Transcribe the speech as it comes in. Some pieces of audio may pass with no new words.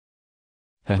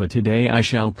Haha, today I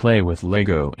shall play with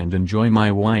Lego and enjoy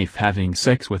my wife having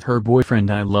sex with her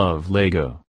boyfriend. I love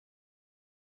Lego.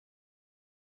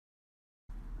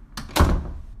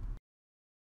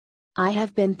 I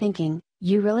have been thinking,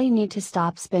 you really need to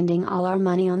stop spending all our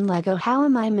money on Lego. How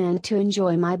am I meant to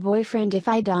enjoy my boyfriend if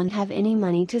I don't have any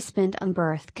money to spend on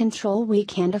birth control? We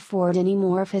can't afford any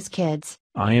more of his kids.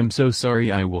 I am so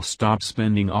sorry. I will stop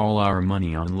spending all our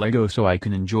money on Lego so I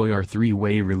can enjoy our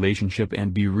three-way relationship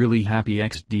and be really happy.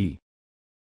 XD.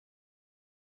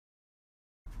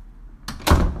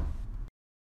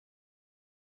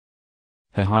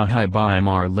 Haha, buy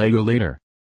more Lego later.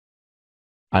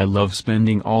 I love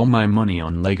spending all my money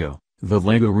on Lego. The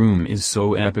Lego room is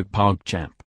so epic.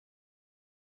 POGCHAMP.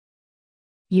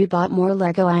 You bought more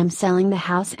Lego. I am selling the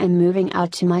house and moving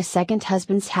out to my second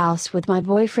husband's house with my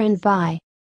boyfriend. Bye.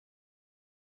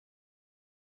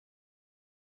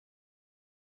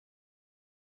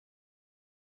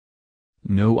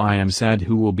 No, I am sad.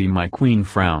 Who will be my queen?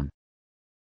 Frown.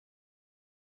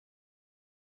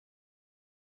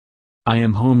 I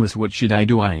am homeless. What should I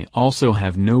do? I also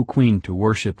have no queen to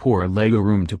worship or Lego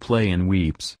room to play in.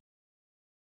 Weeps.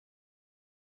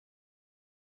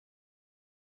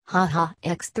 Haha,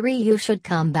 X3, you should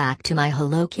come back to my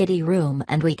Hello Kitty room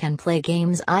and we can play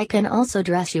games. I can also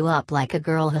dress you up like a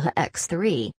girl. Haha,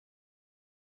 X3.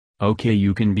 Okay,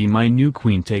 you can be my new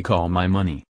queen. Take all my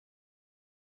money.